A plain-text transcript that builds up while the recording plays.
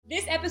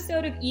This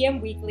episode of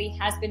EM Weekly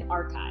has been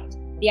archived.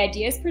 The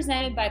ideas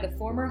presented by the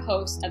former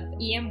host of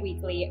EM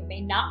Weekly may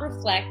not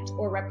reflect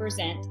or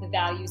represent the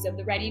values of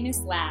the Readiness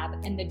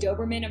Lab and the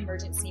Doberman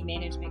Emergency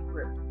Management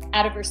Group.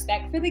 Out of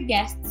respect for the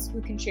guests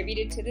who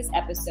contributed to this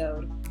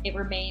episode, it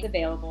remains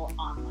available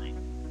online.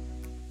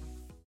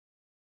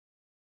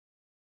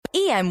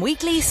 EM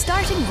Weekly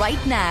starting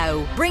right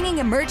now, bringing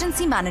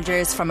emergency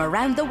managers from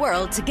around the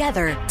world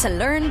together to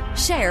learn,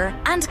 share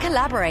and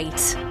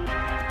collaborate.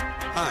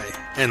 Hi,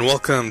 and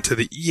welcome to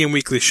the EM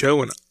Weekly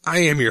Show, and I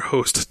am your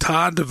host,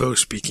 Todd DeVoe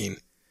speaking.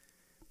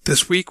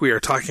 This week we are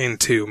talking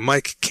to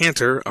Mike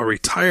Cantor, a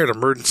retired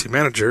emergency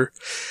manager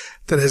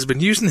that has been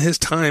using his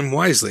time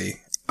wisely,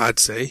 I'd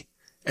say,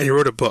 and he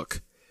wrote a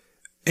book.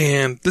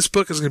 And this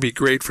book is going to be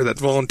great for that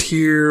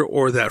volunteer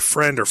or that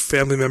friend or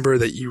family member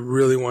that you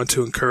really want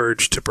to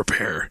encourage to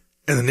prepare.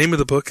 And the name of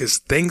the book is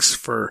Thanks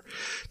for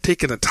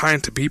Taking the Time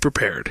to Be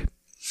Prepared.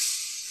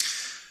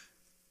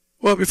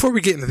 Well, before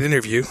we get into the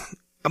interview,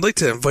 I'd like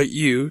to invite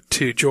you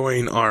to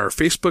join our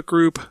Facebook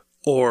group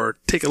or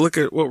take a look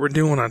at what we're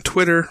doing on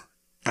Twitter,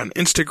 on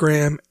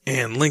Instagram,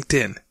 and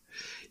LinkedIn.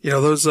 You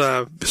know, those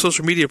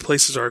social media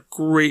places are a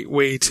great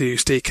way to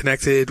stay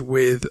connected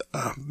with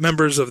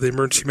members of the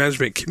emergency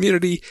management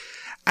community,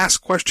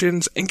 ask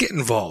questions, and get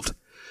involved.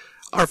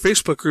 Our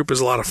Facebook group is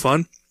a lot of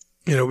fun.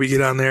 You know, we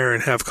get on there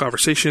and have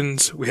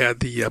conversations. We had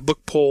the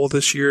book poll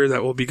this year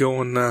that will be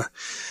going,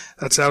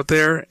 that's out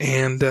there.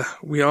 And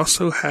we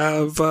also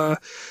have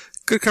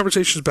good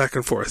conversations back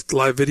and forth,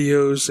 live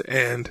videos,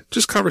 and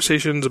just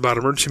conversations about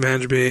emergency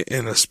management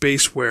in a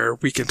space where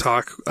we can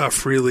talk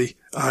freely.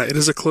 It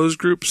is a closed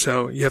group,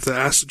 so you have to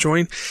ask to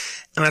join,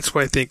 and that's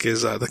what I think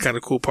is the kind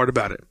of cool part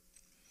about it.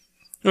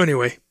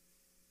 Anyway,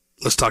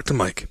 let's talk to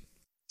Mike.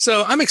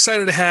 So I'm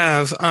excited to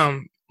have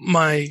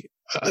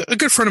a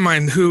good friend of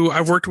mine who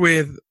I've worked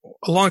with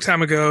a long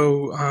time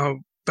ago,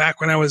 back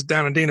when I was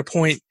down in Dana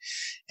Point,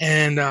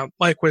 and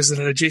Mike was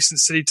in an adjacent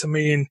city to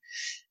me,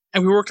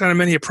 and we worked on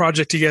many a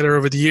project together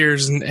over the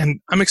years, and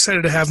I'm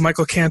excited to have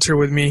Michael Cantor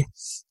with me.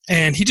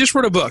 And he just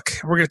wrote a book.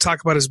 We're going to talk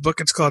about his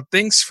book. It's called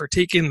Thanks for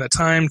Taking the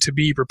Time to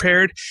Be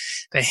Prepared,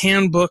 the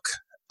handbook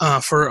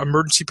for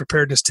emergency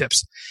preparedness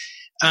tips.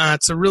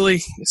 It's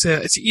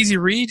an easy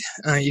read.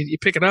 You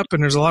pick it up,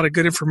 and there's a lot of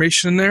good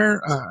information in there.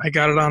 I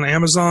got it on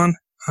Amazon.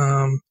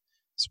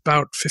 It's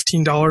about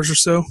 $15 or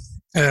so.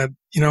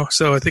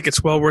 So I think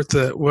it's well worth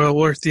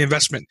the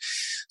investment.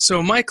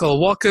 So,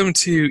 Michael, welcome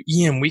to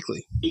EM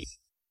Weekly.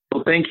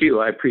 Well, thank you.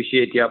 I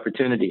appreciate the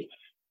opportunity.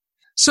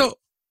 So,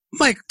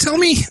 Mike, tell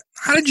me,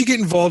 how did you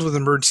get involved with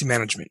emergency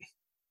management?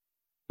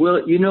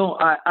 Well, you know,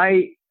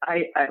 I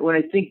when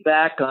I think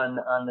back on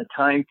the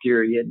time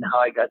period and how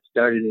I got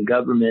started in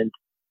government,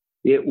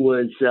 it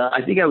was,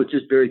 I think I was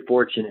just very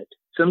fortunate.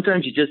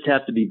 Sometimes you just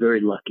have to be very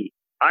lucky.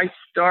 I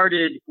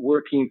started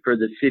working for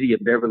the city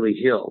of Beverly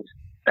Hills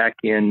back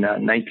in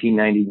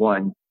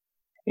 1991.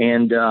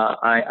 And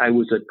I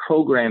was a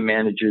program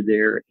manager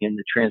there in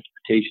the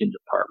transportation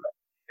department.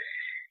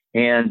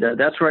 And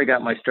that's where I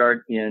got my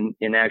start in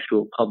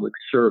actual public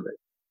service.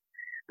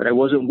 But I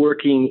wasn't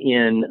working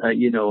in,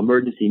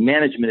 emergency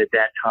management at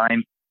that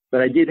time.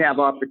 But I did have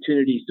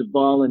opportunities to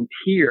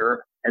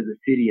volunteer as a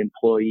city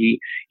employee,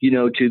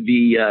 to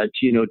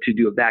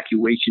do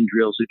evacuation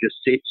drills or just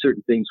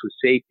certain things with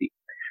safety.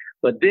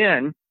 But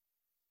then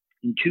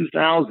in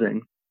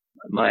 2000,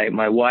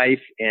 my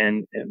wife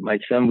and my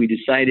son, we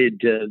decided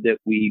that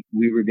we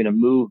were going to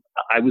move.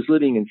 I was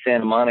living in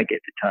Santa Monica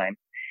at the time.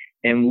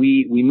 And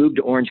we moved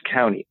to Orange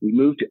County. We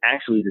moved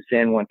to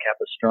San Juan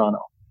Capistrano.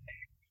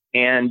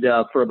 And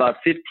for about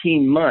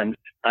 15 months,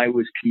 I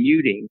was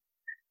commuting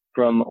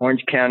from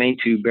Orange County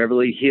to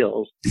Beverly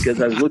Hills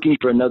because I was looking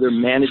for another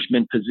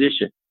management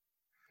position.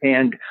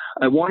 And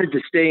I wanted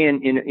to stay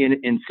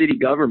in city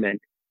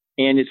government.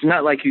 And it's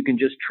not like you can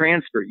just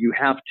transfer. You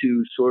have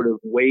to sort of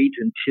wait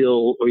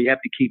or you have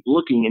to keep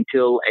looking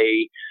until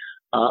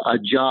a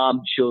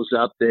job shows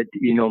up that,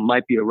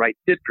 might be a right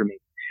fit for me.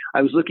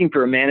 I was looking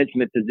for a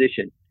management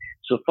position.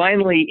 So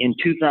finally, in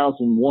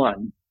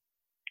 2001,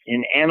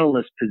 an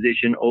analyst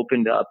position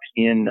opened up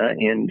in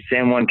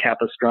San Juan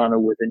Capistrano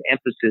with an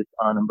emphasis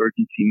on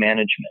emergency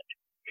management.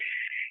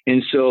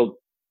 And so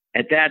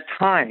at that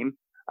time,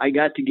 I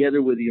got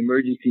together with the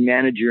emergency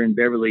manager in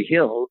Beverly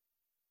Hills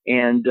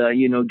and,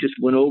 just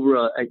went over,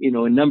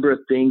 a number of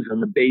things on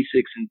the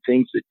basics and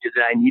things that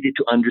I needed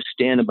to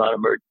understand about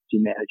emergency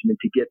management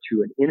to get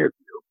through an interview.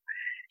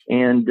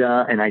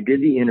 And I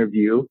did the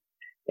interview.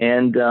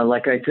 And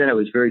like I said, I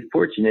was very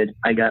fortunate.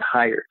 I got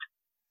hired.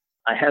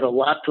 I had a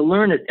lot to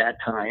learn at that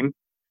time,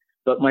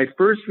 but my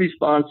first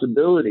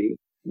responsibility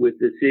with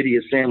the city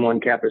of San Juan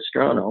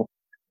Capistrano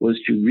was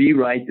to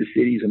rewrite the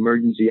city's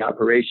emergency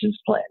operations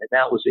plan. And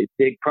that was a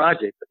big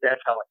project, but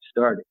that's how it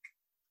started.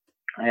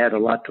 I had a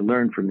lot to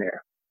learn from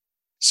there.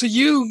 So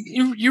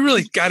you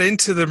really got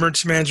into the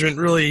emergency management,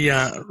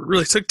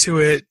 really took to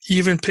it. You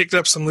even picked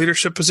up some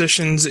leadership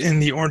positions in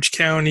the Orange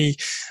County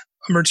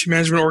emergency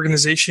management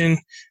organization.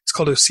 It's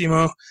called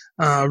OSEMO.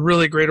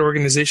 Really great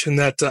organization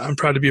that I'm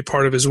proud to be a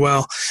part of as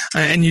well.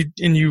 And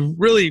you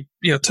really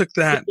took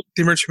the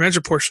emergency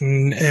management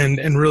portion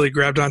and really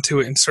grabbed onto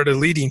it and started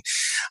leading,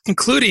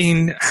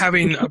 including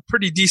having a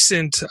pretty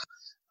decent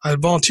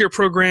volunteer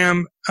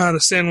program out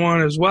of San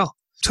Juan as well.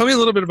 Tell me a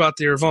little bit about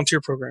your volunteer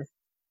program.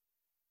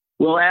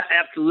 Well,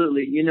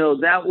 absolutely.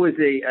 That was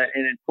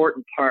an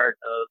important part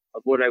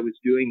of what I was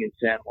doing in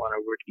San Juan, or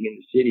working in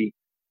the city,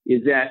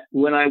 is that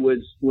when I was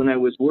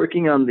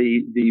working on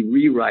the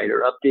rewrite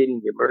or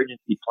updating the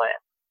emergency plan,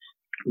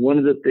 one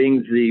of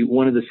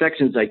the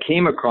sections I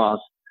came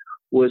across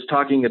was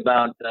talking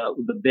about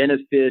the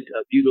benefit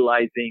of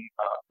utilizing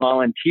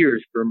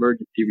volunteers for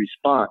emergency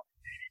response.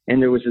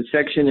 And there was a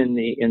section in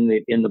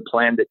the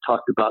plan that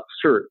talked about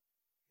CERT,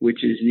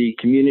 which is the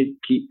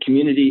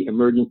Community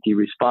Emergency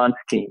Response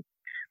Team.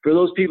 For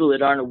those people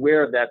that aren't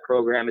aware of that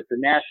program, it's a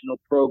national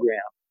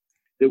program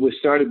that was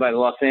started by the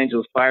Los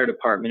Angeles Fire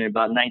Department in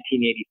about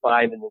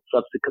 1985 and then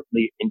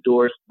subsequently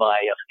endorsed by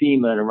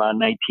FEMA in around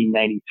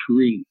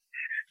 1993.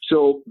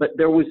 So, but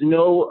there was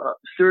no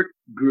CERT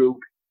group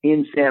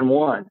in San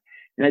Juan.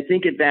 And I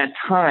think at that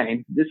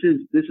time, this is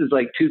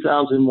like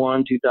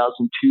 2001,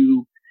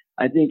 2002,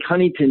 I think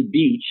Huntington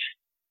Beach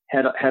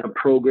had a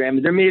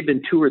program. There may have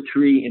been 2 or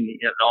 3 in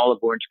all of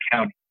Orange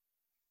County.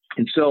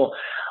 And so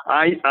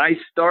I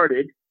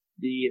started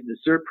the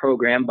CERT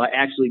program by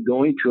actually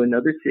going to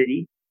another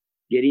city,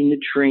 getting the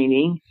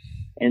training,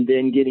 and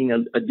then getting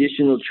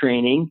additional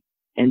training,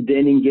 and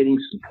then in getting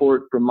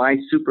support from my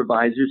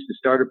supervisors to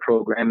start a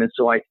program. And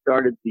so I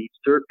started the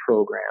CERT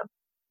program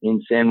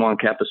in San Juan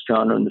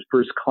Capistrano, and the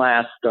first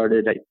class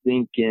started, I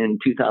think, in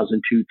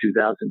 2002,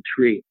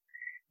 2003.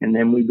 And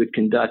then we would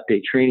conduct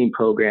a training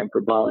program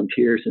for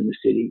volunteers in the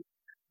city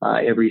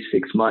every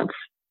 6 months.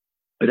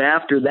 But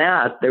after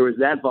that, there was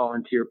that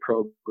volunteer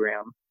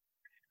program.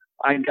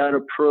 I got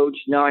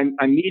approached. Now I'm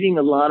meeting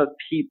a lot of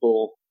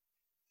people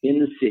in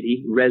the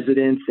city,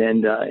 residents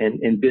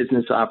and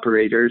business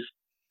operators.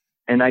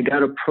 And I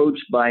got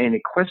approached by an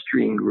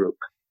equestrian group.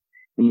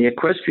 And the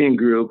equestrian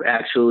group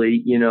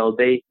actually,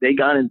 they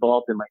got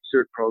involved in my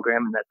CERT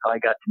program, and that's how I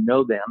got to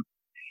know them.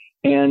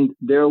 And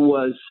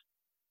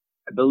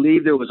I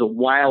believe there was a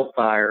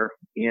wildfire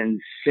in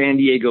San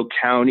Diego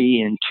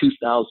County in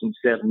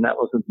 2007. That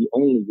wasn't the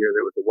only year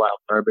there was a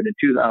wildfire, but in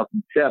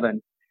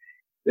 2007,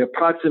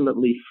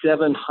 approximately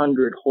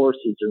 700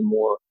 horses or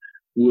more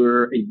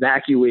were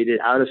evacuated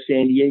out of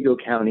San Diego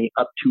County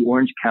up to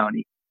Orange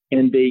County.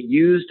 And they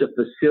used a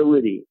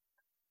facility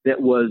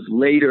that was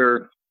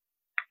later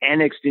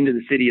annexed into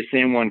the city of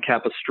San Juan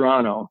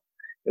Capistrano.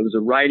 It was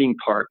a riding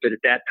park, but at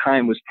that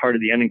time was part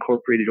of the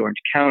unincorporated Orange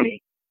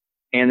County.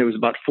 And there was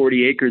about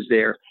 40 acres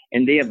there.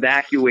 And they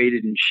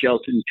evacuated and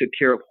sheltered and took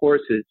care of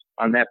horses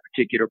on that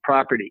particular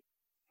property.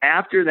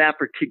 After that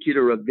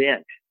particular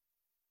event,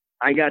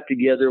 I got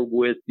together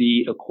with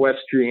the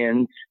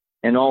equestrians,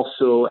 and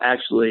also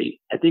actually,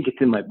 I think it's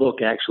in my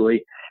book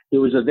actually,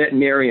 there was a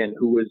veterinarian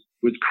who was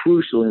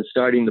crucial in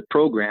starting the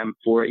program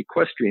for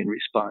equestrian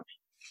response.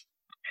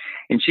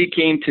 And she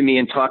came to me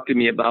and talked to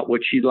me about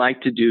what she'd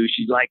like to do.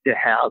 She'd like to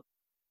have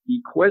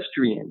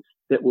equestrians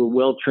that were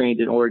well trained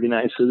and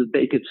organized so that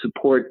they could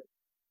support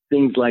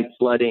things like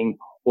flooding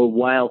or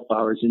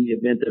wildfires in the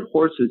event that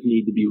horses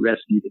need to be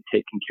rescued and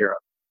taken care of.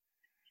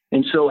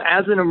 And so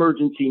as an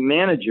emergency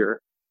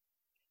manager,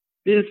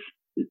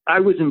 I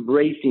was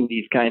embracing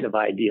these kind of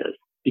ideas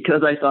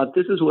because I thought,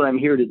 this is what I'm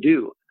here to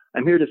do.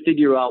 I'm here to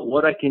figure out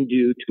what I can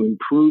do to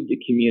improve the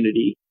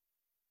community,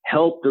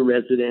 help the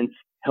residents,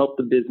 help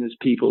the business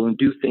people, and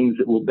do things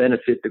that will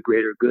benefit the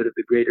greater good of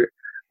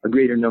a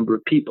greater number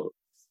of people.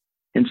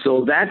 And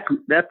so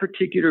that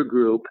particular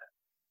group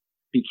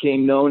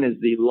became known as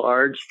the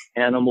Large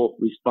Animal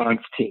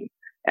Response Team,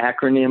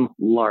 acronym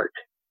LART.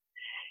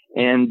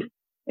 And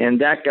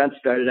that got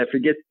started. I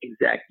forget the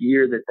exact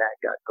year that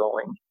got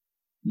going,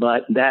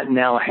 but that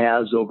now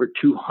has over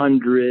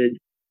 200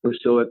 or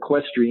so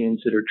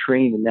equestrians that are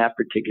trained in that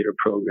particular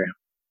program.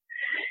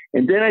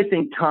 And then I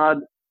think, Todd,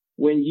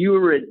 when you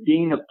were at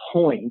Dana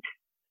Point,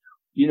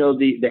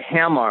 the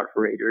ham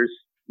operators,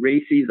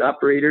 races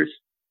operators,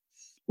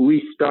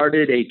 we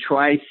started a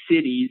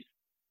Tri-Cities,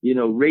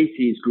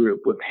 races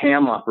group with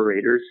ham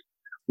operators,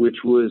 which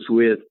was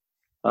with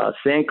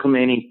San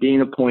Clemente,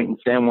 Dana Point, and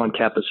San Juan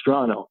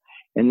Capistrano.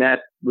 And that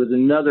was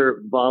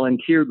another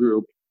volunteer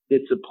group that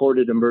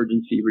supported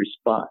emergency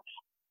response.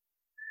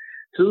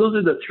 So those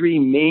are the 3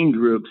 main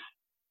groups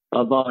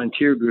of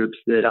volunteer groups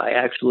that I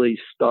actually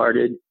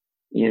started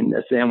in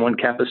San Juan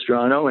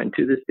Capistrano, and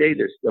to this day,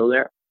 they're still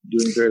there,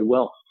 doing very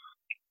well.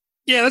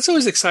 Yeah, that's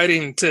always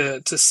exciting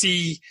to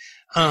see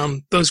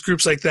those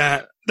groups like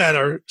that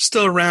are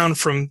still around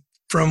from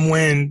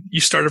when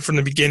you started from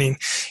the beginning.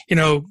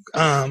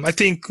 I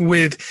think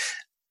with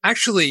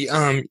actually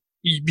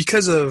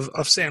because of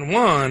San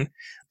Juan,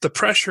 the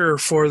pressure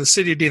for the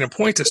city of Dana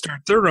Point to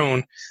start their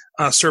own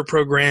CERT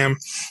program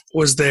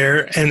was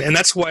there, and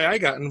that's why I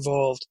got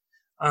involved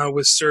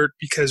with CERT,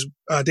 because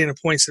Dana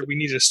Point said we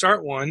needed to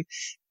start one.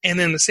 And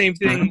then the same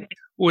thing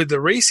with the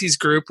Racies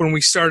group when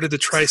we started the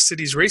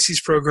Tri-Cities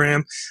Racies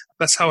program.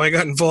 That's how I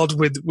got involved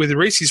with the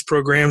Racies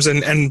programs,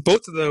 and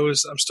both of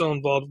those I'm still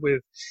involved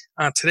with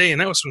today.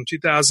 And that was from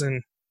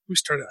 2000. I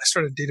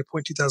started Data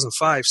Point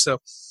 2005, so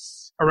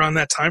around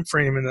that time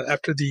frame, and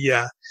after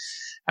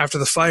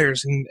the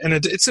fires, and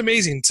it's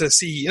amazing to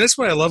see. And that's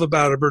what I love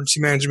about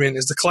emergency management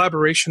is the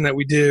collaboration that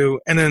we do,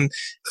 and then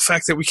the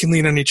fact that we can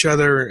lean on each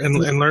other and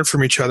learn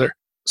from each other.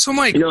 So,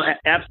 Mike,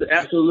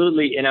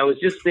 absolutely. And I was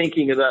just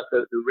thinking about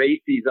the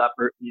Racies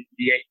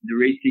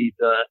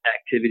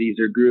activities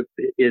or group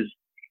is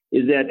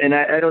that, and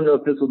I don't know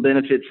if this will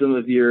benefit some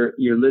of your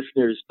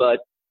listeners,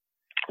 but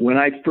when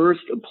I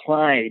first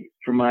applied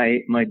for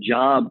my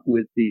job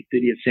with the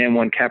city of San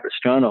Juan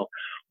Capistrano,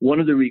 one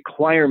of the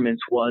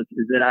requirements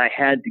is that I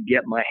had to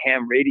get my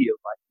ham radio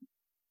license,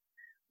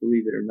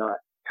 believe it or not.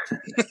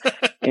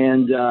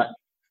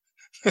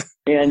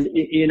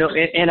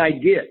 and I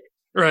did.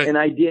 Right. And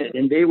I did.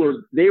 And they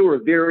were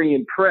very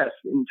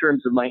impressed in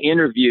terms of my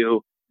interview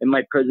and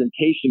my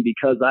presentation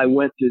because I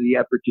went through the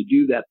effort to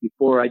do that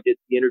before I did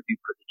the interview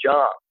for the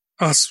job.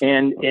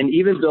 Awesome. And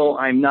even though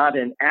I'm not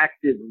an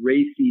active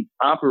Racies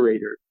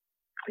operator,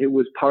 it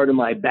was part of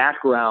my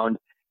background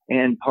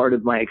and part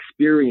of my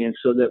experience,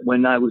 so that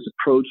when I was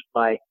approached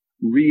by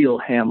real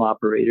ham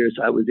operators,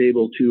 I was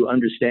able to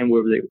understand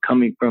where they were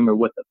coming from or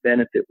what the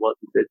benefit was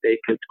that they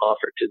could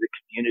offer to the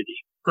community.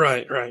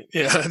 Right.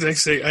 Yeah,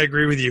 I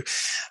agree with you.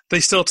 They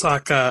still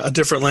talk a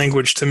different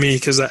language to me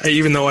because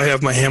even though I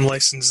have my ham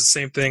license, the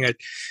same thing. I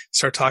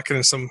start talking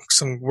in some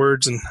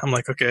words, and I'm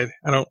like, okay,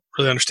 I don't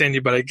really understand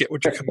you, but I get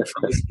what you're coming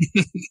from.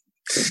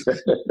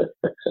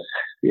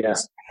 Yeah.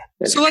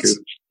 So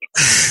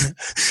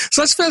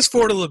let's fast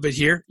forward a little bit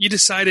here. You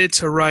decided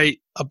to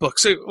write a book.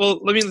 So,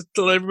 let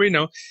everybody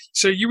know.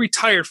 So you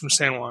retired from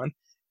San Juan,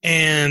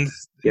 and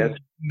yes.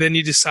 Then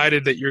you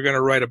decided that you're going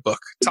to write a book.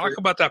 Talk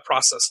about that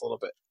process a little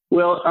bit.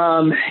 Well,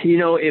 I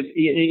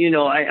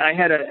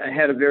had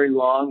a very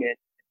long and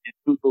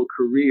fruitful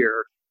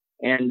career,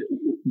 and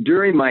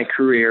during my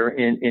career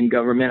in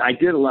government, I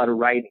did a lot of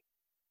writing.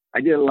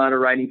 I did a lot of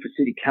writing for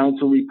city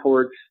council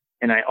reports,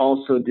 and I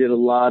also did a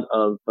lot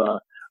of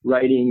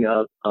writing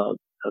of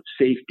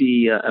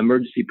safety,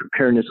 emergency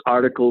preparedness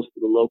articles for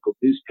the local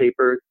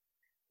newspapers,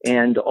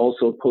 and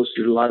also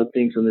posted a lot of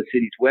things on the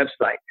city's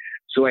website.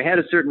 So I had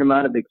a certain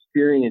amount of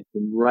experience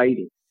in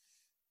writing.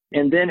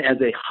 And then as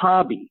a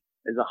hobby,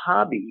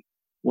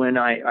 when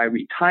I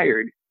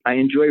retired, I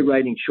enjoy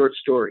writing short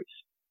stories.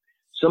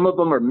 Some of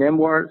them are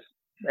memoirs,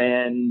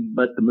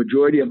 but the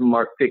majority of them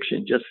are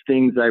fiction, just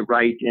things I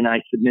write and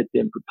I submit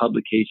them for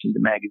publication to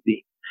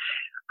magazines.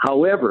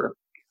 However,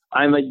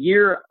 I'm a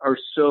year or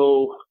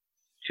so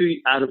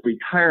out of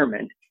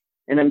retirement,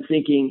 and I'm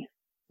thinking,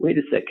 wait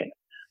a second.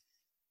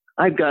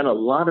 I've got a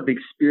lot of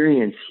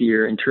experience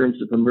here in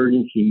terms of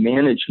emergency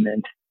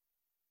management.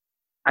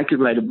 I could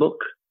write a book.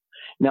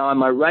 Now,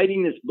 am I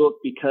writing this book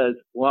because,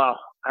 wow,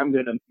 I'm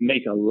going to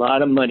make a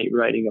lot of money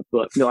writing a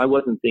book? No, I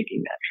wasn't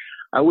thinking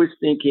that. I was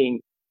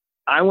thinking,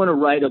 I want to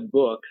write a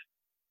book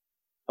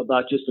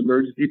about just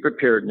emergency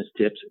preparedness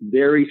tips,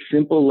 very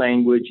simple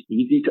language,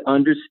 easy to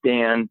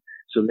understand,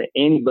 so that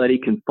anybody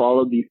can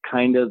follow these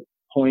kind of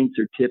points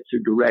or tips or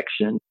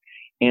direction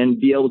and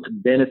be able to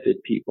benefit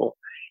people.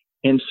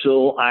 And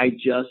so I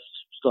just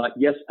thought,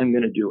 yes, I'm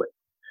going to do it.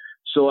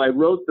 So I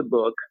wrote the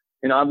book,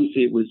 and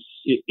obviously it was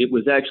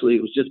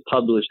just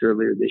published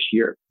earlier this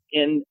year.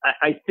 And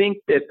I think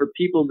that for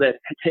people that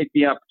take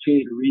the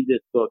opportunity to read this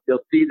book,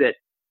 they'll see that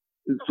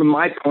from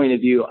my point of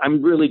view,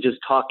 I'm really just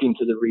talking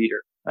to the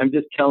reader. I'm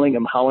just telling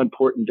them how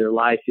important their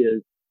life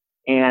is.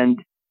 And,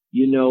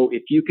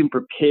 if you can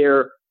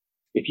prepare,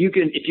 if you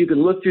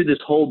can look through this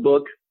whole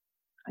book,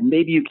 and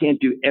maybe you can't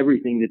do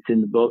everything that's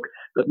in the book,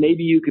 but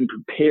maybe you can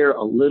prepare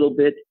a little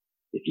bit.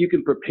 If you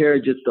can prepare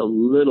just a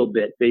little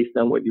bit based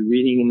on what you're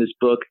reading in this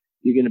book,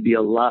 you're going to be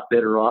a lot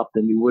better off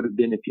than you would have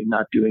been if you're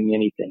not doing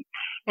anything.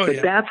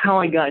 That's how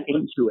I got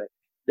into it.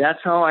 That's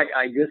how I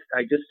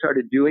just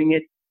started doing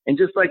it. And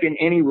just like in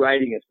any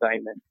writing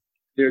assignment,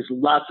 there's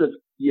lots of,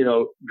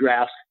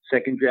 drafts,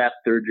 second draft,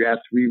 third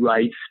draft,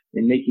 rewrites,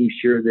 and making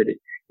sure that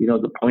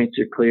the points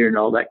are clear and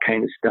all that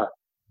kind of stuff.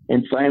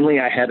 And finally,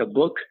 I had a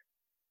book,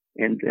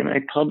 and then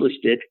I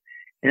published it.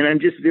 And I'm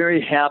just very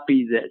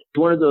happy that it's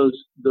one of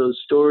those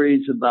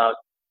stories about,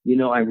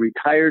 I'm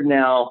retired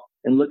now,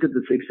 and look at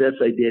the success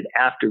I did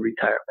after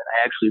retirement.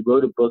 I actually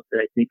wrote a book that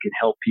I think can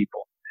help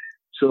people.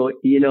 So,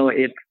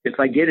 if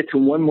I get it to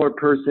one more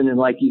person, and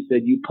like you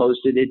said, you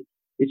posted it,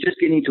 it's just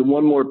getting to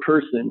one more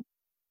person,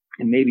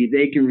 and maybe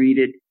they can read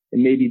it,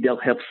 and maybe they'll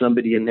help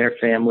somebody in their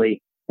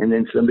family, and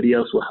then somebody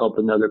else will help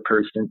another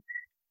person.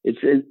 It's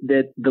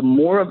that the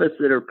more of us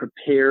that are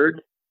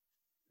prepared,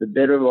 the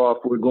better off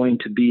we're going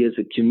to be as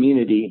a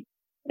community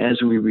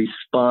as we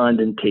respond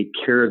and take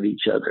care of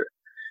each other.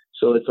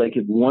 So it's like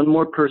if one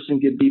more person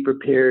could be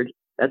prepared,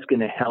 that's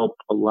going to help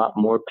a lot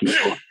more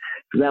people.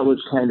 So that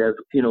was kind of,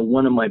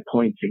 one of my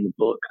points in the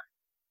book.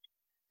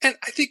 And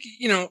I think,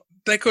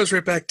 that goes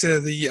right back to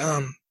the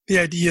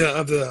idea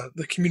of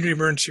the community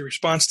emergency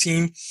response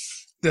team.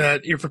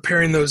 that you're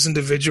preparing those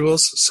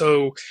individuals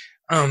so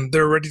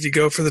they're ready to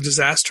go for the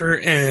disaster,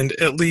 and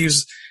it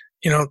leaves,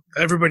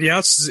 everybody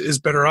else is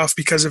better off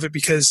because of it,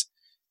 because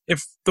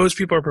if those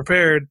people are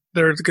prepared,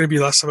 they're going to be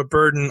less of a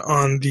burden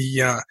on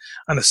the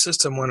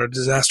system when a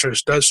disaster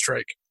does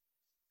strike.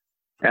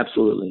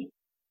 Absolutely.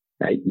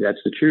 That's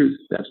the truth.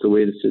 That's the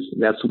way the system,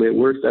 that's the way it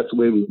works. That's the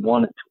way we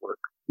want it to work.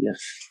 Yes.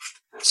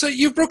 So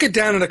you broke it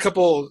down in a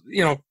couple,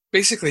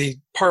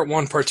 basically part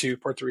 1, part 2,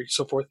 part 3,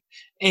 so forth.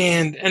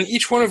 And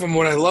each one of them,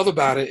 what I love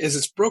about it is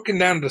it's broken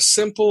down into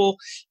simple,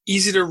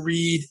 easy to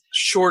read,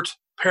 short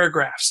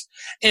paragraphs.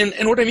 And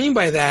what I mean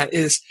by that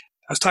is,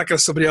 I was talking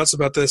to somebody else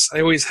about this.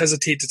 I always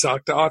hesitate to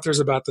talk to authors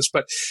about this,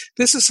 but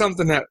this is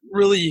something that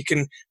really you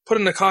can put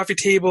on the coffee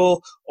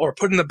table or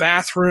put in the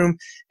bathroom.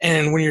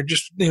 And when you're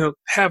just,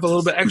 have a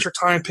little bit extra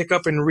time, pick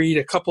up and read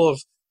a couple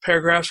of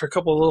paragraphs or a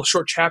couple of little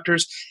short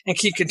chapters and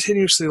keep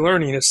continuously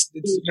learning. It's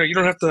you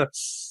don't have to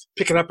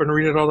pick it up and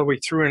read it all the way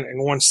through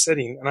in one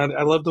sitting. And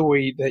I love the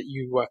way that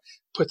you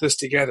put this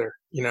together.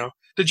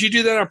 Did you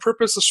do that on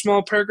purpose, the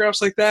small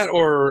paragraphs like that,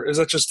 or is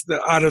that just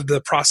out of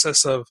the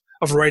process of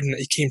writing that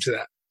you came to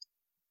that?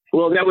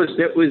 Well, it was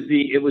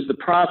the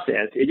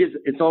process.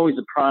 It's always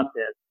a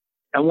process.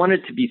 I want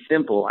it to be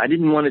simple. I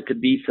didn't want it to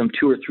be some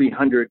 200 or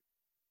 300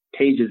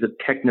 pages of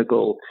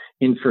technical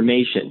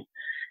information.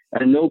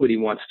 And nobody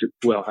wants to,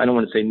 well, I don't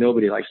want to say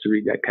nobody likes to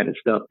read that kind of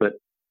stuff, but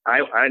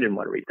I didn't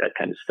want to read that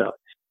kind of stuff.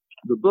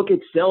 The book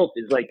itself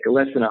is like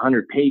less than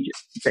 100 pages.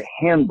 It's a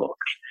handbook.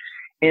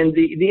 And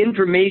the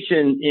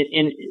information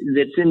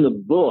that's in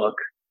the book,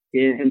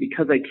 and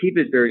because I keep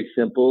it very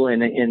simple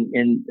and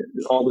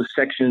all the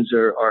sections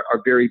are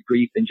very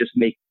brief and just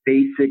make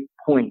basic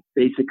points,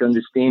 basic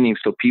understanding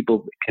so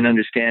people can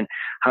understand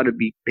how to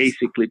be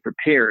basically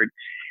prepared.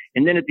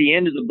 And then at the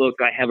end of the book,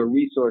 I have a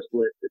resource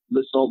list that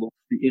lists all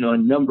the, a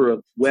number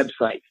of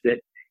websites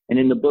and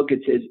in the book it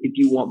says, if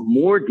you want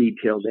more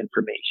detailed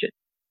information,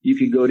 you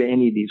could go to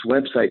any of these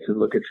websites and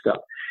look at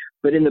stuff.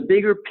 But in the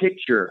bigger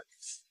picture,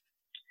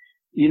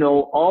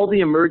 all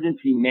the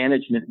emergency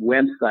management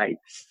websites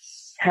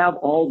have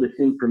all this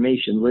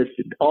information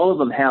listed. All of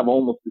them have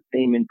almost the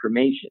same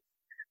information,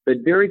 but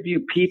very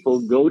few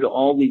people go to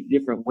all these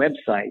different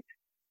websites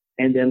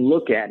and then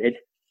look at it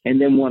and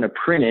then want to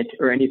print it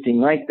or anything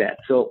like that.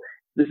 So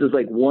this is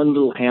like one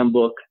little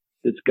handbook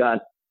that's got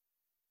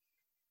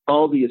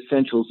all the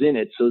essentials in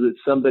it so that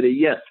somebody,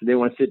 yes, they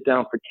want to sit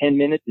down for 10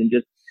 minutes and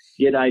just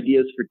get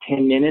ideas for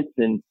 10 minutes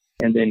and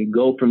then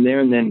go from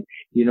there. And then,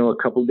 a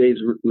couple of days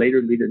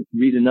later,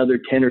 read another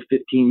 10 or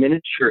 15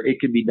 minutes. Sure,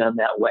 it could be done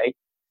that way.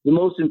 The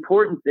most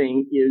important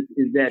thing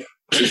is that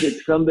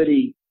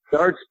somebody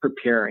starts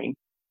preparing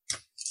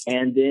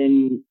and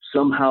then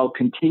somehow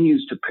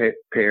continues to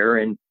prepare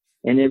and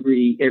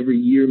every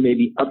year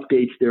maybe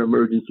updates their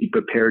emergency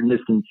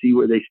preparedness and see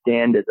where they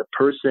stand as a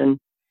person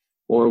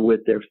or with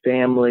their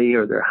family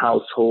or their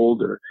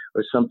household or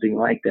something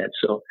like that.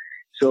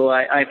 So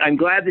I'm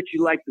glad that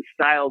you like the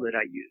style that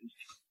I used.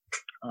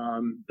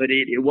 But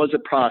it was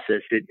a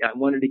process. I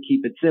wanted to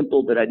keep it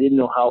simple, but I didn't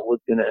know how it was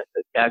going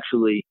to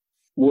actually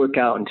work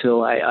out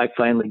until I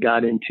finally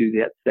got into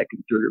that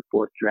second, third, or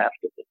fourth draft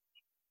of it.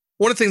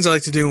 One of the things I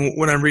like to do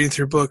when I'm reading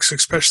through books,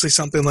 especially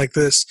something like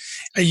this,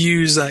 I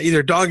use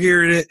either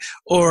dog-ear it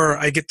or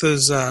I get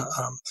those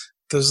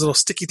little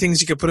sticky things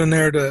you can put in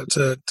there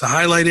to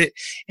highlight it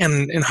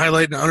and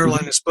highlight and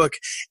underline this book.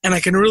 And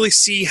I can really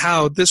see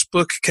how this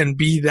book can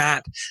be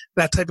that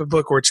type of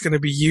book where it's going to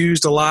be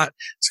used a lot.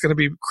 It's going to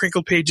be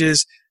crinkled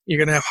pages. You're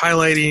going to have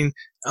highlighting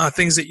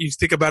things that you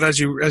think about as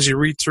you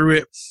read through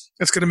it.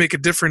 It's going to make a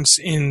difference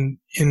in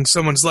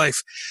someone's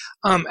life.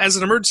 As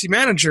an emergency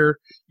manager,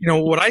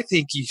 what I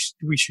think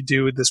we should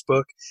do with this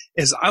book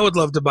is I would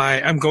love to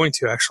I'm going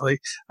to actually,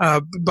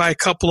 buy a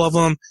couple of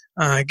them,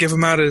 give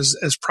them out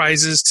as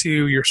prizes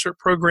to your CERT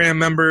program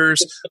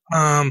members,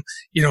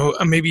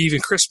 maybe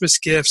even Christmas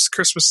gifts.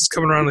 Christmas is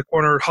coming around the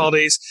corner,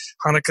 holidays,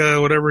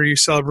 Hanukkah, whatever you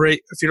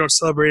celebrate. If you don't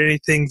celebrate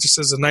anything, just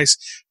as a nice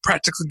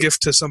practical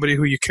gift to somebody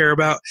who you care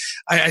about.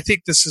 I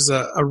think this is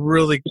a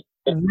really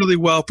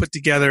well put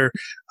together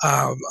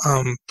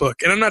book.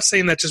 And I'm not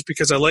saying that just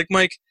because I like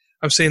Mike.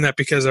 I'm saying that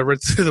because I read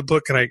through the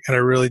book and I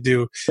really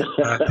do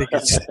think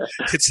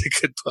it's a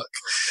good book.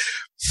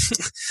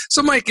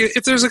 So, Mike,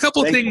 if there's a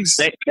couple things.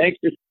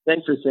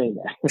 Thanks for saying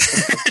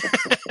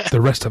that.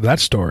 The rest of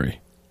that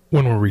story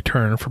when we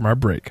return from our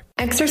break.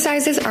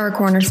 Exercises are a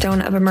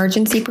cornerstone of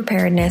emergency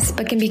preparedness,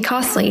 but can be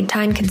costly,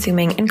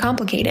 time-consuming, and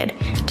complicated.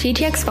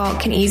 TTX Vault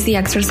can ease the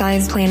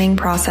exercise planning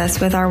process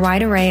with our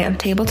wide array of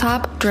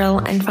tabletop, drill,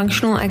 and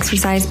functional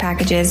exercise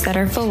packages that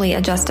are fully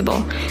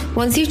adjustable.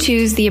 Once you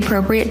choose the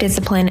appropriate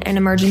discipline and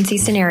emergency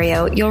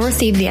scenario, you'll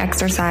receive the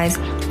exercise,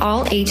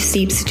 all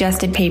HSEEP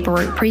suggested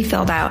paperwork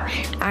pre-filled out,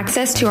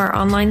 access to our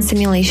online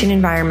simulation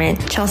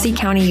environment, Chelsea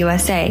County,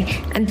 USA,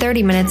 and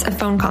 30 minutes of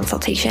phone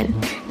consultation.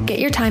 Get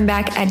your time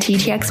back at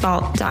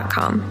ttxvault.com.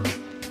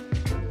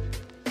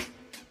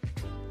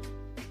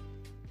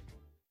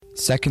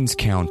 Seconds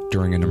count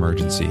during an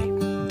emergency.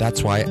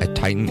 That's why at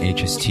Titan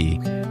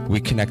HST, we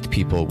connect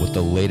people with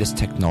the latest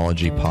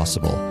technology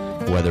possible,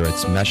 whether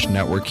it's mesh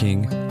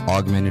networking,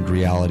 augmented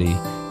reality,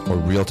 or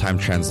real-time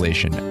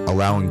translation,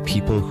 allowing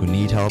people who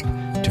need help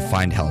to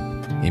find help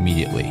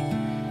immediately.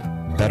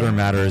 Better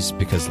matters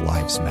because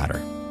lives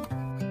matter.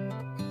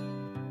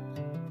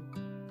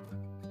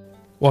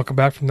 Welcome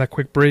back from that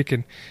quick break,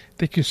 and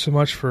thank you so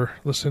much for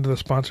listening to the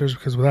sponsors,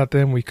 because without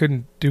them, we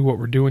couldn't do what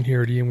we're doing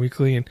here at EM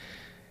Weekly. And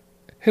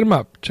hit them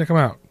up, check them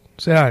out,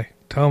 say hi,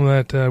 tell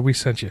them that we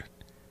sent you.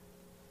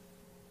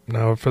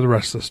 Now for the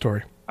rest of the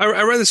story.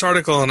 I read this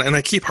article, and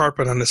I keep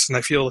harping on this, and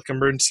I feel like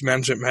Emergency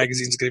Management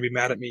Magazine is going to be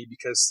mad at me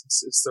because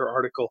it's their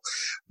article.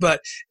 But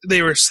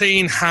they were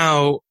saying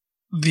how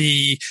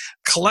the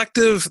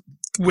collective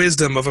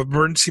wisdom of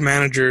emergency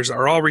managers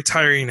are all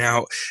retiring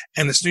out,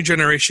 and this new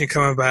generation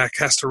coming back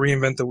has to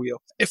reinvent the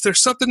wheel. If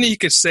there's something that you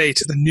could say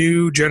to the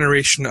new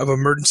generation of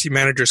emergency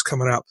managers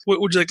coming up, what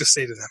would you like to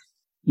say to them?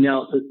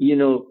 Now,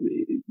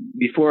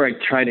 before I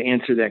try to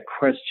answer that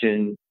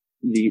question,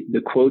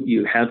 the quote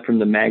you had from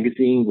the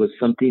magazine was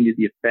something to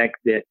the effect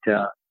that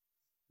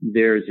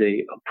there's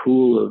a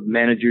pool of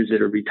managers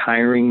that are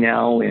retiring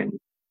now and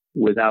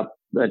without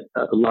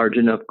a large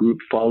enough group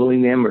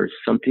following them, or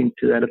something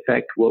to that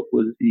effect. What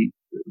was the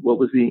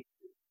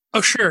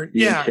Oh, sure.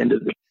 Yeah. Intent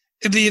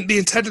of the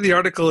intent of the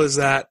article is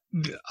that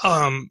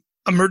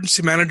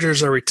emergency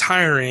managers are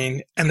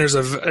retiring, and there's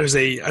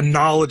a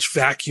knowledge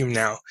vacuum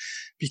now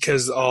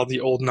because all the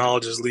old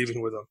knowledge is leaving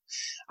with them.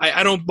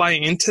 I don't buy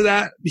into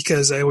that,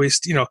 because I always,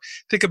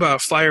 think about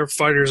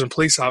firefighters and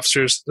police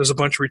officers. There's a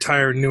bunch of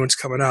retired new ones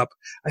coming up.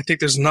 I think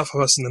there's enough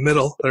of us in the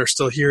middle that are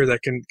still here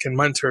that can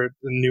mentor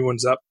the new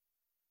ones up.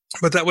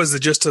 But that was the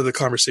gist of the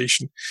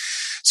conversation.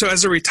 So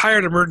as a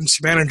retired emergency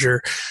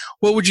manager,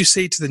 what would you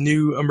say to the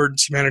new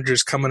emergency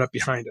managers coming up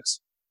behind us?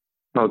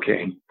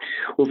 Okay.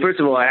 Well, first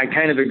of all, I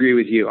kind of agree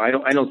with you. I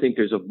don't think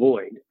there's a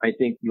void. I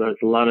think there's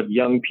a lot of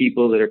young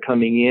people that are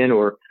coming in,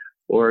 or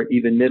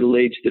even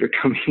middle-aged that are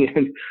coming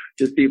in,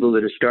 just people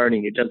that are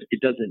starting. It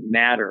doesn't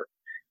matter.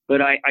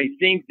 But I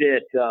think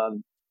that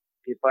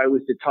if I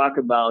was to talk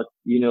about,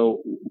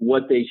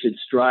 what they should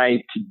strive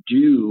to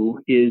do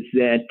is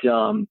that,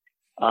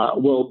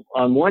 well,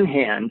 on one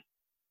hand,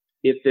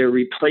 if they're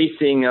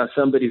replacing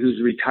somebody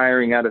who's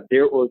retiring out of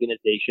their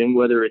organization,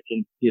 whether it's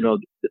in,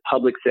 the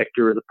public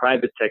sector or the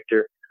private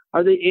sector,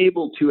 are they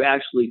able to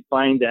actually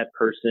find that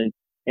person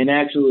and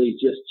actually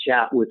just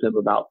chat with them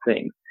about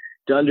things,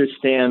 to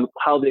understand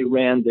how they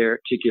ran their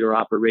particular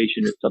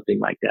operation or something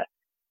like that?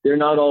 They're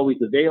not always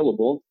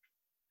available,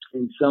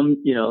 and some,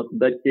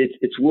 but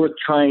it's worth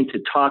trying to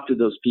talk to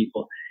those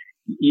people.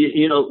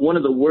 One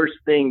of the worst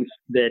things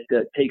that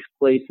takes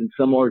place in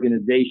some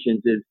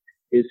organizations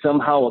is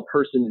somehow a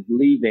person is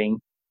leaving,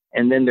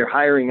 and then they're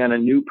hiring on a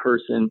new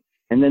person,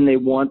 and then they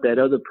want that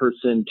other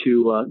person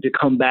to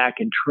come back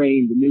and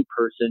train the new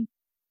person.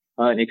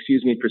 And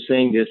excuse me for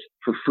saying this,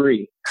 for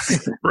free.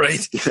 Right.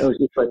 It's just like,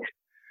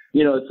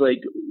 it's like,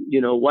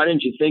 why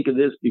didn't you think of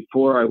this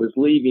before I was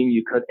leaving?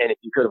 You could, and if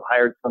you could have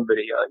hired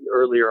somebody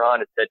earlier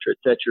on, et cetera,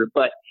 et cetera.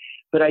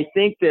 But I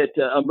think that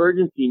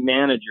emergency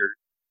managers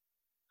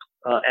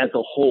as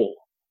a whole,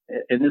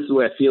 and this is the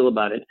way I feel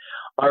about it,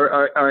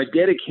 are a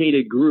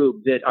dedicated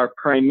group that are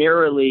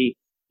primarily,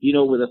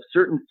 with a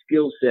certain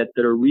skill set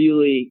that are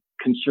really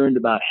concerned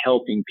about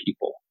helping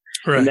people.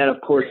 Right. And that, of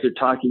course, they're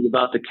talking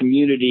about the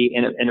community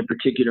and a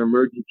particular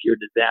emergency or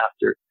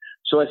disaster.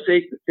 So I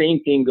think the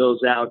same thing goes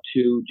out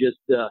to just,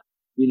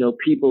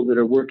 people that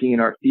are working in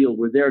our field.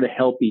 We're there to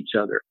help each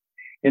other.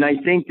 And I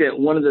think that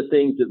one of the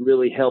things that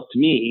really helped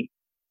me,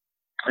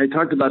 I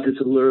talked about this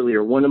a little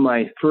earlier, one of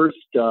my first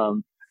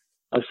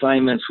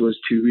assignments was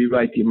to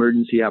rewrite the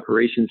emergency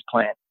operations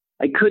plan.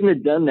 I couldn't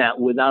have done that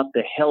without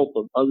the help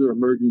of other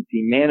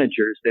emergency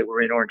managers that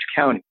were in Orange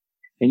County.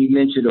 And you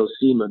mentioned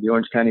OSEMA, the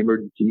Orange County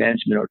Emergency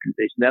Management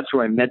Organization. That's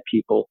where I met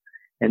people.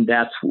 And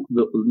that's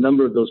the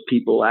number of those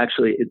people.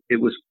 Actually,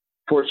 it was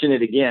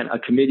fortunate, again, a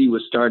committee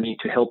was starting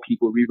to help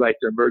people rewrite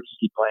their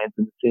emergency plans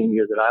in the same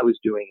year that I was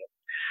doing it.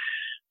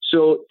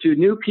 So to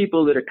new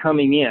people that are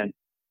coming in,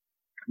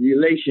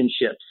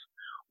 relationships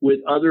with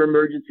other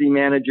emergency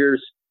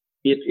managers,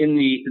 if in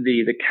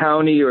the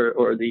county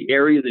or the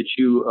area that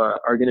you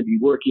are going to be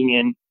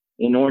working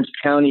in Orange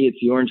County, it's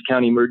the Orange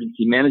County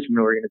Emergency Management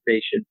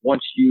Organization.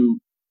 Once you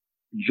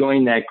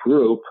join that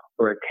group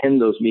or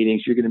attend those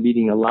meetings, you're going to be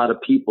meeting a lot of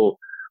people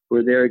who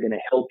are there going to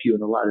help you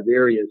in a lot of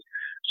areas.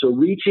 So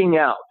reaching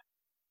out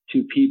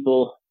to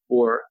people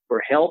for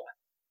help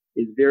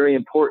is very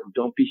important.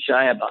 Don't be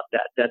shy about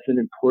that. That's an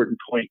important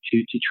point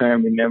to try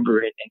and remember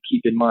and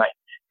keep in mind.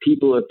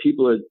 People are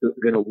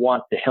going to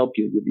want to help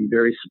you. You'll be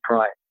very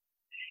surprised.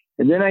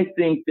 And then I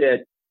think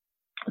that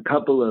a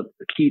couple of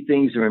key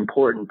things are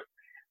important.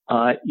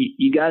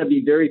 You got to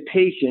be very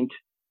patient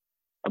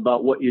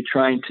about what you're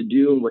trying to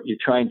do and what you're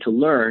trying to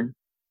learn.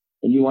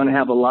 And you want to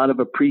have a lot of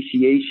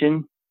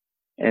appreciation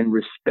and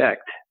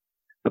respect.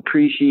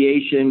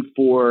 Appreciation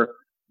for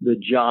the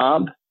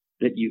job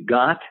that you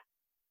got,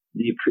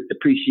 the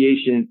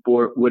appreciation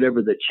for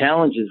whatever the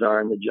challenges are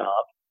in the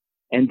job,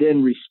 and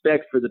then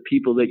respect for the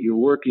people that you're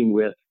working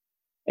with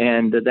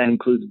And that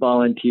includes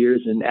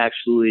volunteers and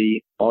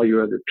actually all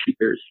your other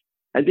peers.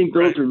 I think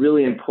those are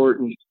really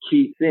important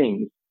key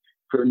things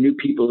for new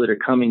people that are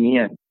coming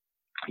in.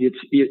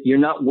 You're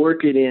not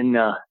working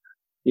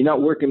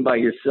by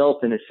yourself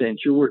in a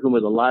sense. You're working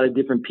with a lot of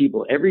different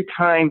people. Every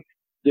time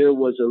there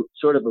was a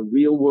sort of a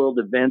real world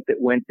event that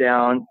went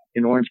down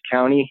in Orange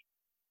County,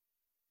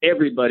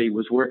 everybody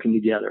was working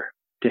together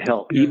to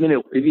help, even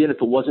if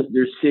it wasn't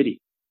your city.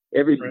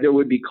 There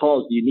would be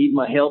calls. Do you need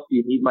my help? Do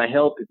you need my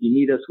help? If you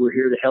need us, we're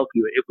here to help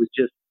you. It was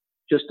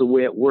just the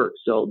way it worked.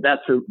 So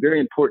that's a very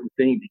important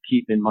thing to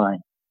keep in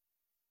mind.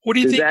 What do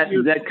you think?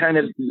 Does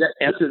that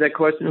answer that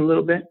question a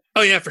little bit?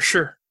 Oh yeah, for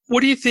sure.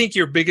 What do you think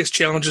your biggest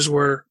challenges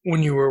were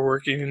when you were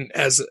working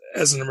as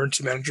an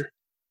emergency manager?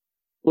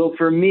 Well,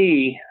 for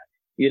me,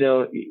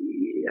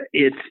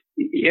 it's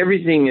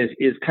everything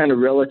is kind of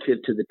relative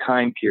to the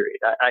time period.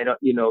 I don't,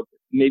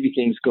 maybe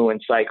things go in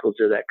cycles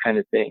or that kind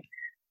of thing.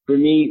 For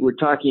me, we're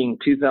talking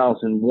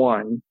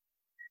 2001.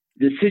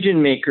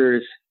 Decision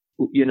makers,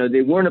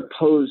 they weren't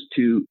opposed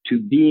to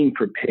being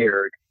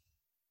prepared,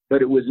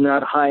 but it was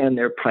not high on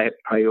their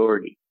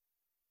priority.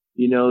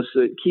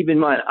 So keep in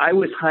mind, I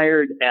was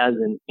hired as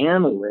an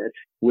analyst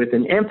with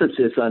an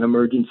emphasis on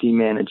emergency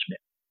management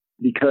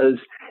because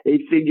they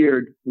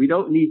figured we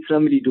don't need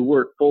somebody to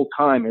work full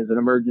time as an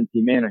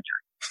emergency manager.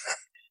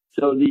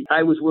 So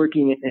I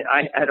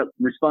had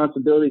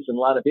responsibilities in a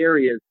lot of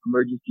areas,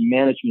 emergency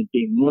management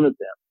being one of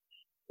them.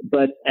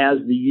 But as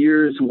the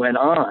years went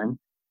on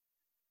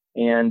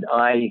and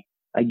I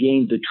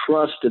gained the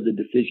trust of the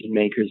decision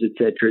makers, et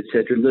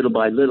cetera, little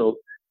by little,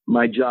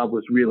 my job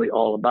was really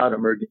all about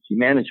emergency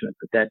management,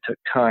 but that took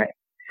time.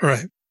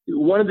 Right.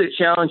 One of the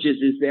challenges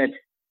is that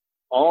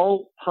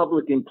all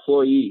public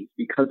employees,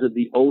 because of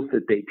the oath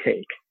that they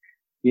take,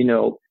 in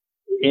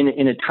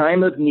a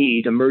time of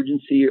need,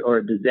 emergency or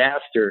a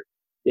disaster,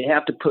 they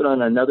have to put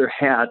on another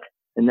hat,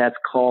 and that's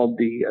called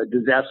the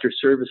disaster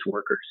service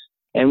workers.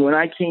 And when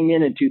I came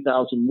in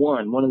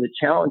 2001, one of the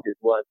challenges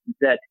was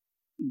that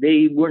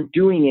they weren't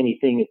doing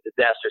anything as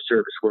disaster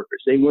service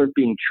workers. They weren't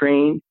being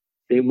trained.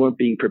 They weren't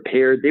being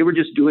prepared. They were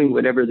just doing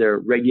whatever their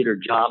regular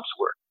jobs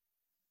were.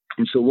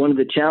 And so one of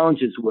the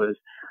challenges was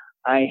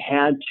I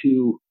had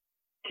to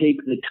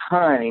take the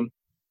time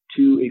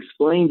to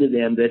explain to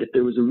them that if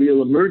there was a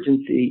real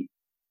emergency,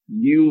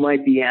 you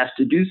might be asked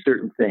to do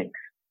certain things.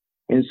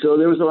 And so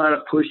there was a lot of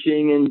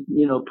pushing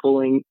and,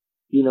 pulling,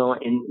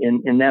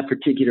 in that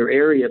particular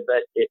area.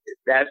 But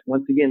that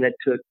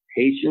took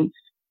patience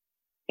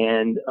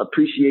and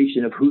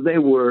appreciation of who they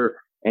were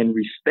and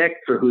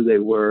respect for who they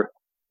were.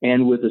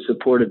 And with the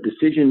support of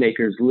decision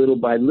makers, little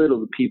by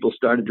little, the people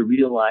started to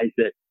realize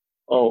that,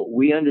 oh,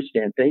 we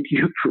understand. Thank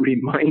you for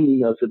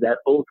reminding us of that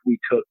oath we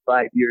took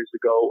 5 years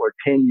ago or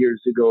 10 years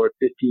ago or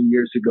 15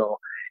 years ago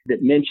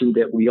that mentioned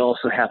that we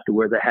also have to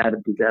wear the hat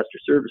of disaster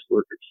service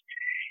workers.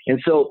 And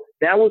so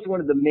that was one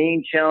of the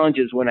main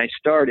challenges when I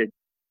started,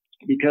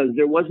 because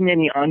there wasn't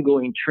any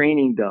ongoing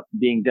training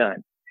being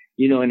done,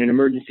 in an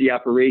emergency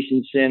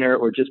operations center,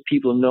 or just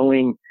people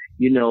knowing,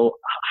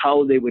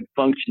 how they would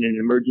function in an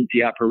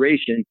emergency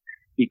operation,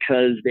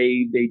 because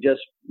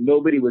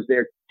nobody was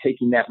there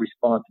taking that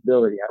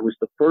responsibility. I was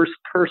the first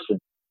person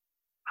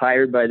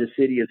hired by the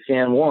city of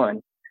San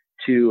Juan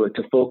to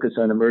focus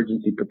on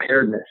emergency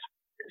preparedness.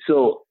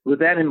 So with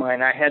that in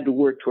mind, I had to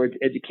work towards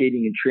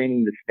educating and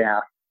training the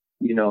staff,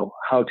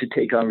 how to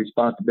take on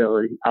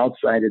responsibility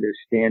outside of their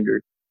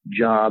standard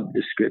job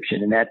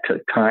description. And that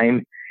took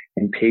time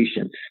and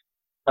patience.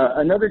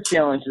 Another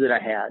challenge that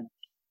I had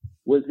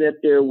was that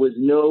there was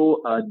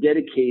no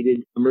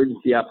dedicated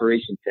emergency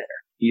operations center,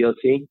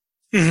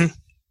 EOC,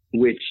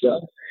 which,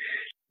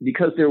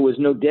 because there was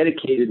no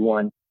dedicated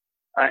one,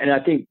 and I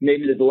think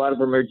maybe there's a lot of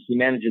emergency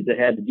managers that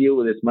had to deal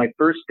with this. My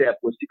first step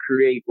was to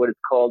create what is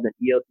called an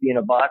EOC in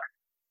a box.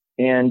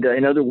 And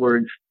in other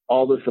words,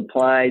 all the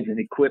supplies and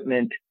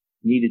equipment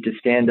needed to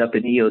stand up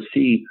an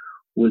EOC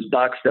was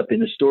boxed up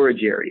in a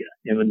storage area.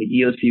 And when the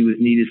EOC was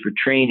needed for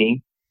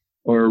training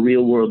or a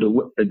real world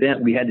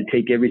event, we had to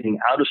take everything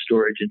out of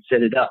storage and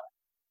set it up.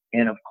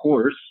 And of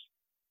course,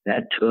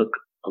 that took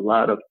a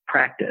lot of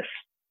practice.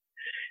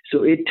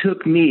 So it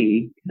took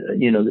me,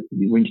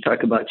 when you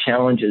talk about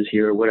challenges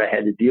here, what I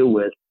had to deal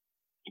with,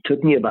 it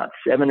took me about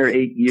 7 or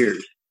 8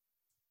 years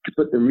to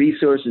put the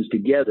resources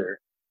together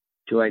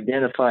to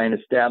identify and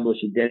establish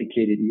a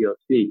dedicated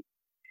EOC.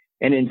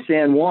 And in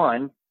San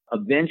Juan,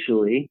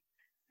 eventually,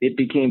 it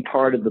became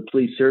part of the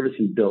police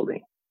services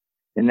building.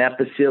 And that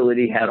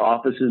facility had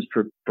offices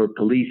for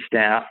police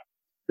staff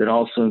that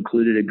also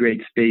included a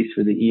great space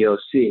for the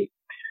EOC.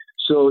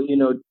 So,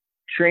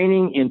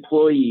 training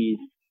employees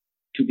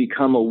to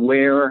become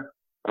aware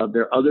of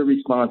their other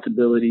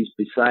responsibilities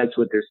besides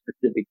what their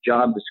specific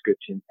job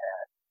description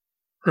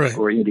had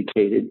or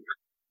indicated.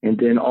 And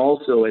then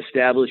also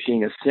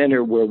establishing a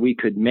center where we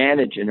could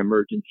manage an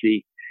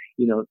emergency,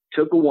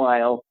 took a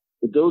while,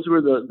 but those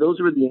were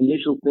the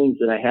initial things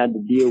that I had to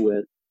deal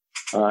with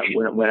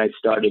when I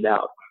started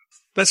out.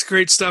 That's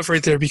great stuff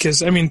right there,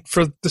 because,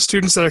 for the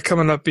students that are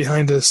coming up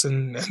behind us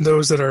and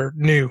those that are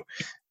new,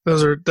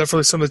 Those are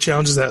definitely some of the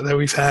challenges that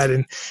we've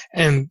had.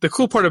 And the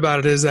cool part about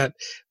it is that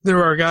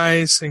there are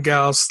guys and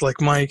gals like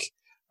Mike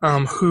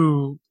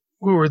who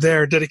are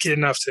there dedicated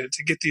enough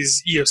to get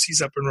these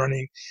EOCs up and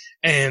running.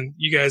 And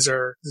you guys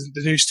are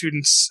the new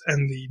students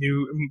and the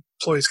new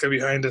employees coming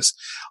behind us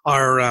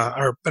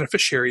are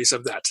beneficiaries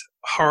of that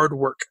hard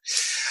work.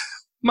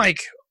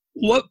 Mike,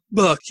 what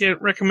book, you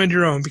can't recommend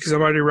your own because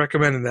I've already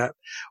recommended that.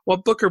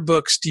 What book or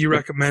books do you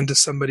recommend to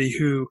somebody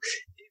who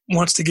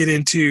wants to get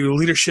into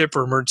leadership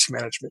or emergency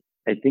management?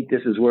 I think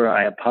this is where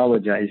I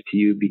apologize to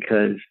you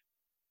because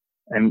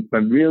I'm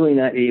really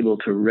not able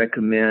to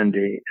recommend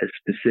a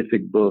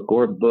specific book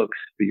or books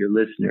for your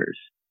listeners.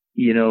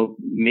 You know,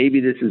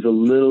 maybe this is a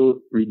little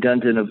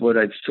redundant of what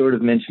I've sort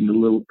of mentioned a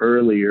little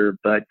earlier,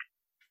 but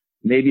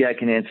maybe I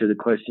can answer the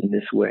question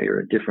this way or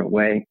a different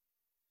way.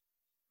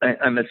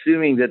 I'm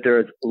assuming that there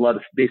are a lot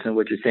of, based on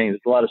what you're saying,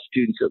 there's a lot of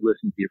students that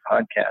listen to your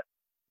podcast.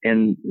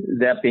 And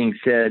that being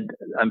said,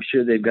 I'm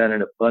sure they've got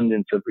an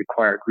abundance of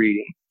required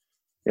reading.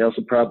 They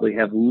also probably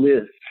have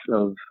lists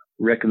of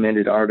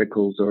recommended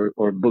articles or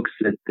books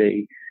that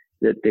they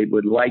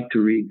would like to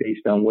read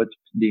based on what's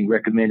being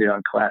recommended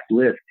on class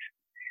lists.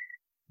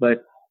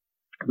 But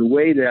the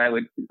way that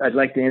I'd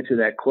like to answer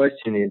that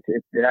question is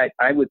that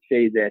I would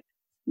say that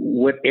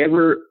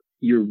whatever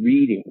you're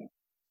reading,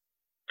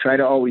 try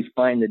to always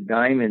find the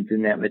diamonds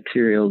in that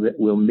material that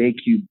will make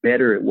you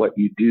better at what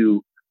you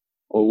do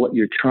or what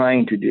you're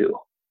trying to do.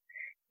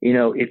 You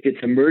know, if it's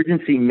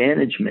emergency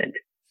management,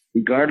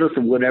 regardless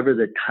of whatever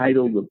the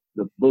title of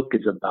the book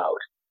is about,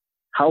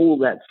 how will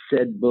that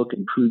said book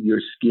improve your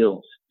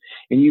skills?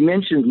 And you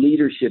mentioned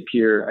leadership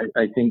here,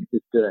 I think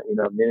just a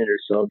minute or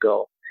so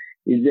ago,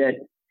 is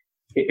that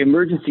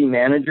emergency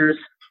managers,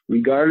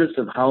 regardless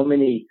of how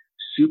many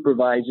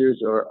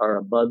supervisors are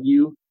above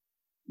you,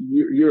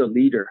 you're a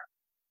leader.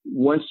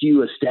 Once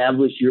you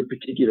establish your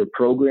particular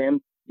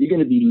program, you're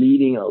going to be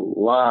leading a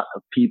lot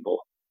of people.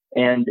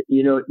 And,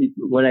 you know,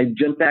 when I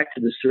jumped back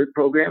to the CERT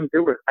program,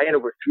 I had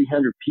over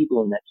 300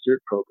 people in that CERT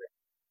program,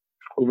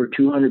 over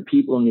 200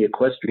 people in the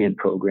equestrian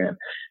program,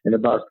 and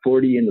about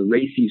 40 in the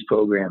RACES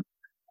program.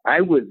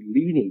 I was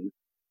leading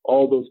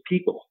all those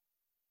people,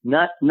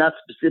 not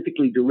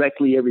specifically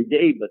directly every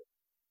day, but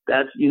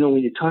that's, you know,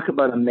 when you talk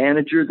about a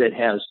manager that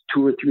has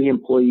 2 or 3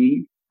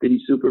 employees that he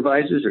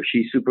supervises or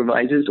she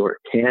supervises, or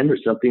 10 or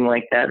something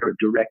like that, or a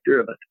director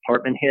of a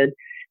department head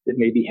that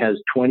maybe has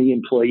 20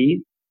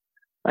 employees.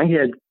 I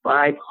had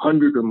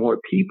 500 or more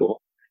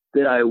people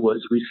that I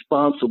was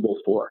responsible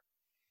for.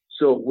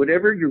 So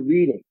whatever you're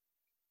reading,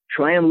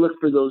 try and look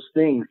for those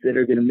things that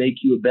are going to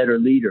make you a better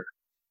leader,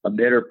 a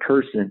better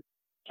person.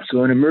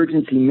 So in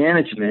emergency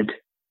management,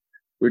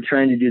 we're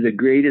trying to do the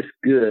greatest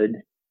good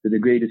for the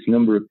greatest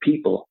number of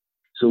people.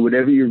 So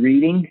whatever you're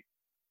reading,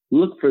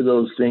 look for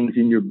those things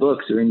in your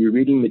books or in your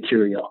reading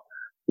material.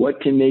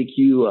 What can make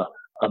you a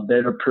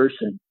better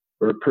person,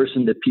 or a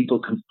person that people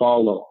can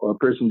follow, or a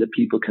person that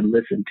people can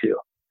listen to?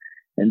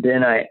 And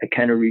then I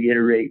kind of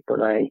reiterate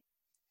what I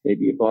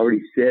maybe have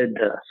already said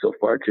so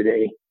far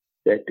today,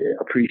 that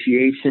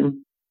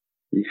appreciation,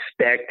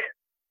 respect,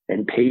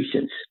 and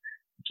patience.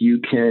 If you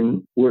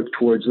can work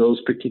towards those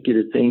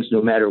particular things,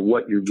 no matter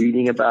what you're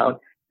reading about,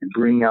 and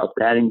bring out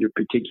that in your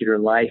particular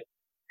life,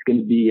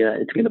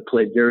 it's going to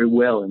play very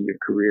well in your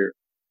career.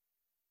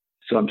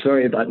 So I'm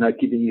sorry about not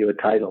giving you a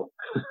title.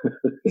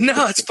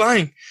 No, it's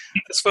fine.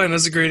 That's fine.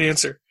 That's a great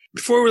answer.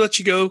 Before we let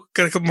you go,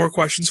 got a couple more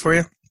questions for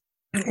you.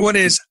 One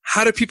is,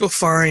 how do people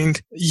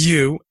find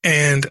you?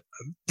 And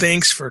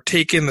thanks for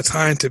taking the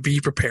time to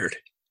be prepared.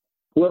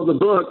 Well, the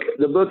book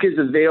is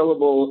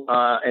available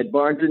at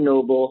Barnes &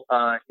 Noble,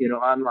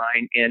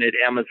 online, and at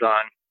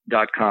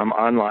Amazon.com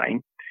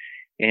online.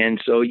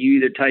 And so you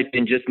either type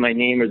in just my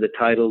name or the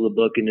title of the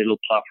book, and it'll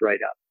pop right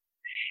up.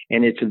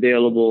 And it's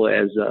available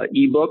as an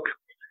ebook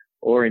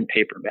or in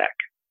paperback.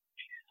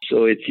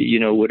 So it's,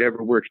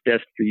 whatever works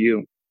best for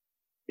you.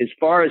 As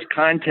far as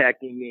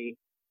contacting me,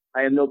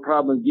 I have no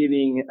problem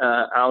giving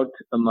out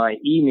my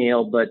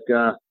email, but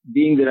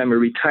being that I'm a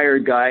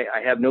retired guy,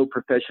 I have no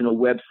professional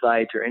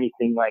website or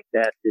anything like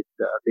that that's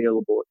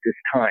available at this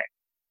time.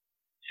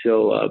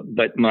 So,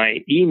 but my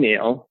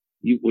email,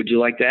 would you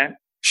like that?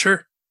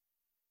 Sure.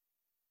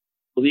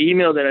 Well, the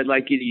email that I'd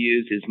like you to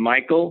use is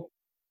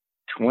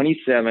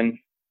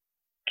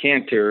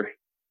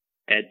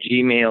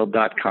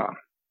michael27cantor@gmail.com.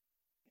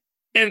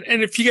 And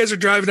if you guys are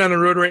driving down the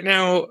road right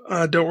now,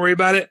 don't worry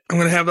about it. I'm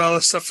going to have all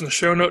this stuff in the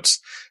show notes,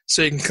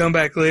 so you can come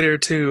back later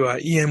to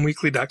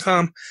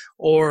emweekly.com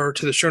or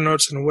to the show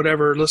notes and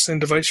whatever listening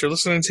device you're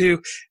listening to,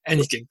 and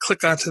you can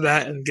click onto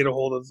that and get a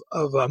hold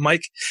of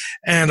Mike,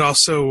 and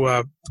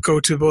also go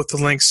to both the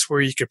links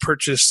where you can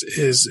purchase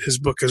his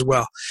book as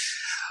well.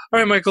 All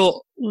right,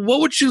 Michael,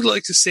 what would you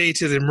like to say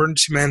to the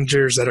emergency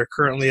managers that are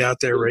currently out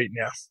there right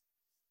now?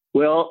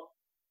 Well,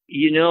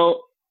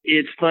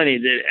 it's funny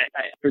that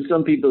for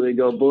some people they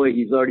go, boy,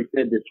 he's already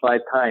said this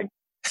 5 times.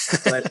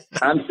 But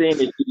I'm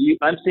saying it to you.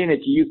 I'm saying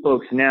it to you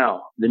folks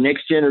now. The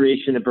next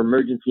generation of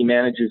emergency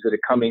managers that are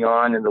coming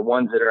on, and the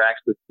ones that are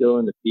actually still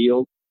in the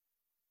field,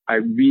 I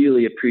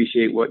really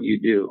appreciate what you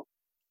do.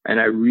 and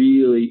I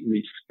really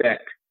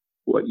respect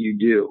what you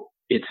do.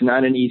 It's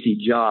not an easy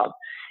job.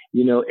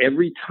 You know,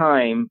 every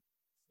time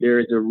there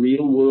is a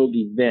real world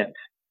event,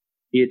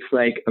 it's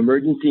like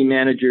emergency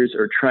managers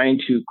are trying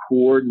to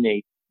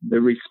coordinate the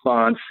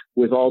response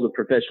with all the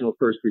professional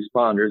first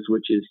responders,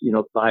 which is, you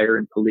know, fire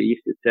and police,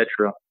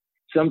 etc.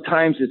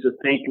 Sometimes it's a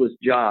thankless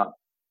job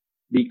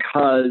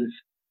because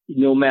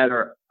no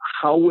matter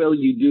how well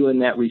you do in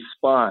that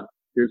response,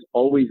 there's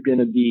always going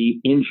to be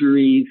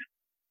injuries,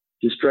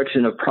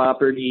 destruction of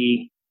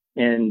property,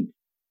 and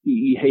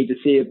you hate to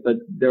say it, but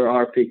there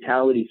are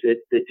fatalities that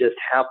just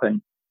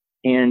happen.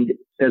 And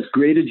as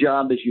great a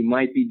job as you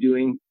might be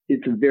doing,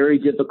 it's a very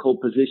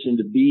difficult position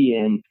to be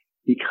in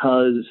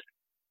because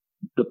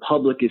the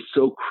public is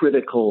so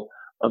critical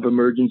of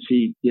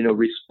emergency, you know,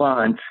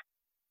 response,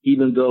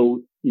 even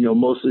though, you know,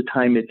 most of the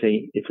time it's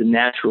a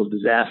natural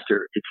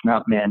disaster. It's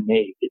not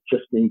man-made. It's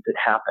just things that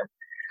happen.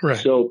 Right.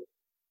 So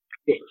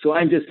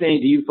I'm just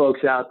saying to you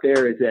folks out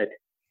there is that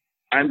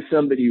I'm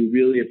somebody who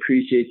really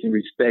appreciates and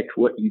respects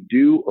what you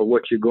do or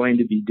what you're going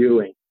to be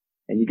doing.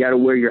 And you got to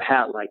wear your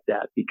hat like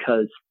that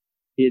because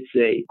it's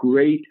a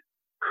great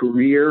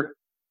career.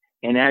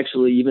 And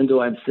actually, even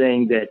though I'm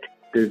saying that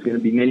there's going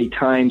to be many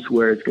times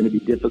where it's going to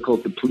be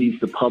difficult to please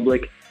the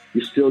public,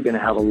 you're still going to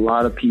have a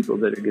lot of people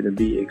that are going to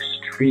be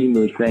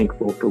extremely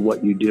thankful for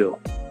what you do.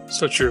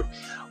 So true.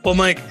 Well,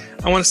 Mike,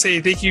 I want to say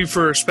thank you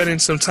for spending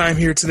some time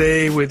here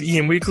today with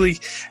EM Weekly.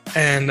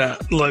 And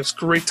it's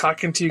great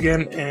talking to you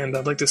again. And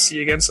I'd like to see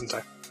you again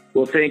sometime.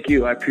 Well, thank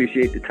you. I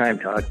appreciate the time,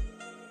 Todd.